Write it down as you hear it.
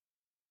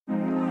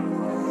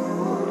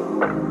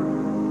I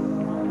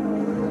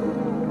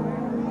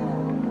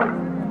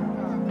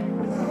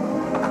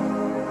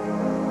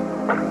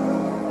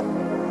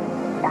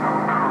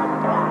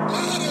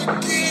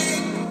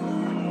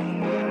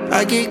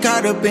get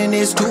caught up in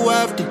this too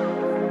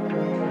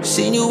often.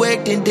 Seen you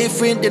acting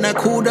different, then I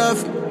cooled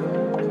off it.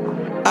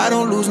 I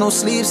don't lose no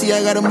sleep, see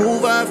I gotta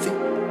move off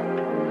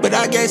it. But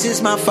I guess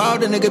it's my fault,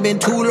 the nigga been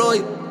too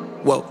loyal.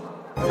 Whoa.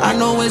 I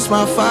know it's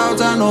my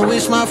fault, I know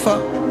it's my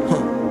fault.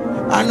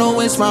 I know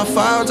it's my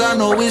fault, I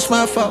know it's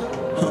my fault.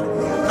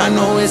 I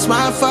know it's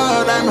my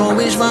fault, I know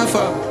it's my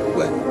fault.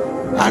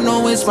 I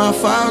know it's my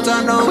fault,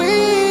 I know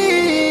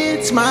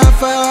it's my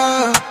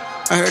fault.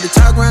 I heard the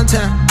talk around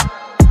town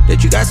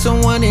that you got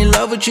someone in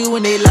love with you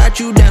and they locked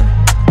you down.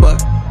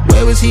 But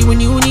where was he when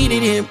you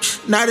needed him?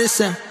 Not a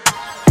sound.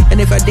 And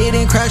if I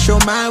didn't cross your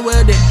mind,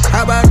 well then,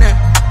 how about now?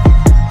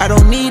 I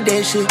don't need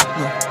that shit.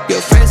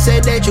 Your friend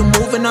said that you're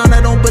moving on,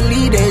 I don't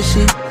believe that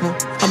shit.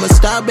 I'm a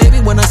star, baby,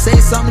 when I say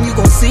something, you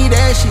gon' see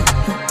that shit.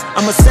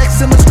 I'm a sex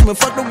symbol, screaming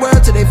fuck the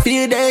world till they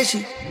feel that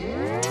shit.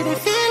 Till they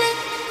feel it.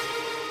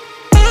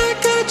 I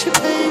got you,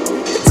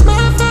 baby. It's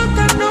my fault,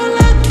 I know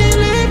I can't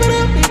live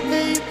without me,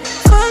 baby.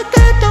 Fuck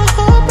that, don't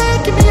hold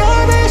back, give me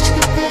all that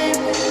shit,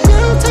 baby.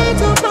 You take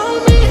up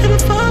on me, and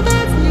I fall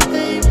back from you,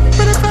 baby.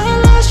 But if I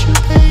lost you,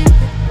 baby,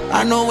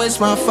 I know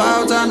it's my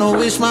fault, I know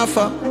it's my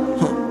fault.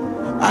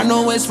 I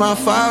know it's my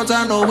fault,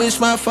 I know it's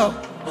my fault.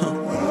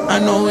 I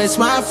know it's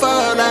my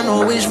fault, I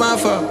know it's my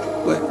fault.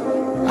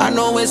 I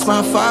know it's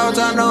my fault,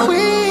 I know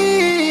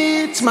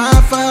it's my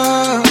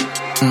fault.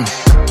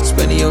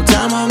 Spending your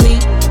time on me,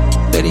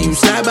 letting you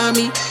slide by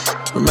me.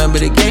 Remember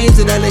the games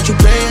that I let you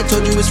play, I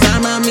told you it's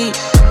fine by me.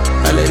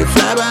 I let it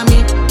fly by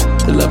me.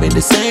 The love ain't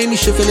the same, you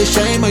should feel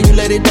ashamed or you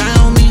let it die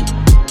on me.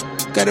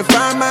 Gotta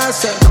find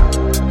myself,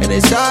 and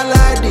it's all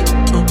I did.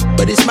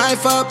 But it's my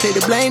fault, play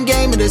the blame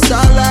game and it's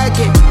all I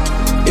get.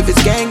 If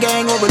it's gang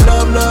gang over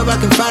love, love, I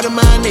can fight in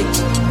my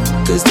niggas.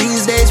 Cause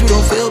these days we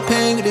don't feel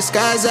pain, we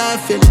disguise our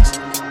feelings.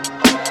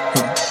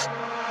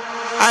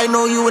 I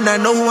know you and I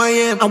know who I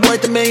am. I'm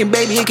worth $1 million,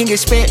 baby, it can get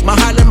spent. My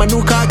heart like my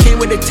new car came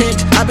with a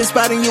tint. I've been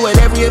spotting you at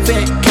every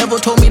event.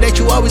 Kavale told me that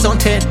you always on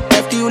 10.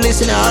 After you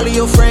listen to all of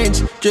your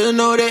friends, just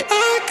know that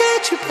I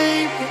got you,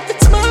 baby.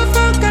 It's my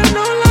fault, I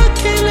know I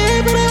can't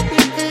live without me,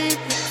 baby.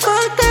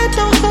 Fuck that,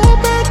 don't hold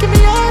back, give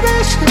me all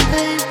that shit,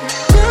 baby.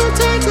 You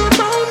take up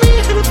on me,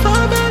 and I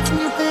fall back from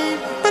you, baby.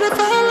 But if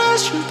I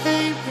lost you,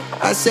 baby,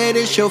 I said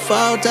it's your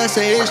fault, I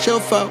said it's your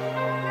fault.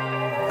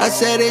 I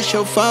said it's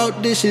your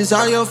fault, this is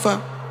all your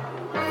fault.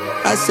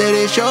 I said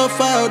it's your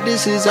fault,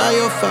 this is all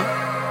your fault.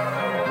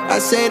 I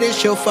said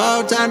it's your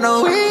fault, I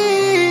know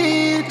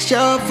it's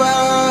your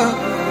fault.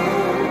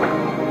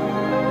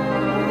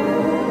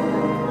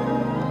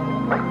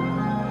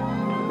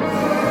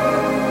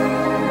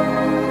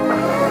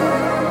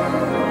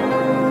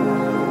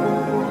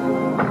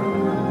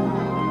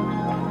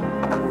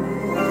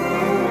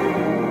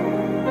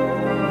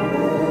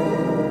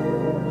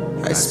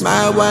 I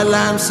smile while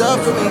I'm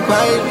suffering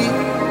quietly.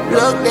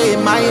 Look, they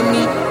admire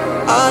me.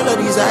 All of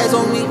these eyes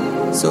on me.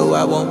 So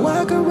I won't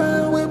walk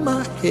around with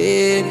my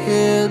head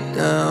held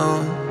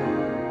down.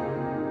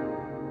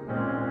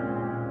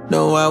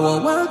 No, I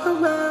won't walk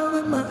around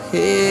with my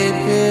head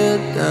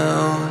held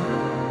down.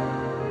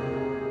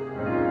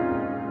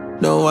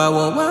 No, I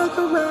won't walk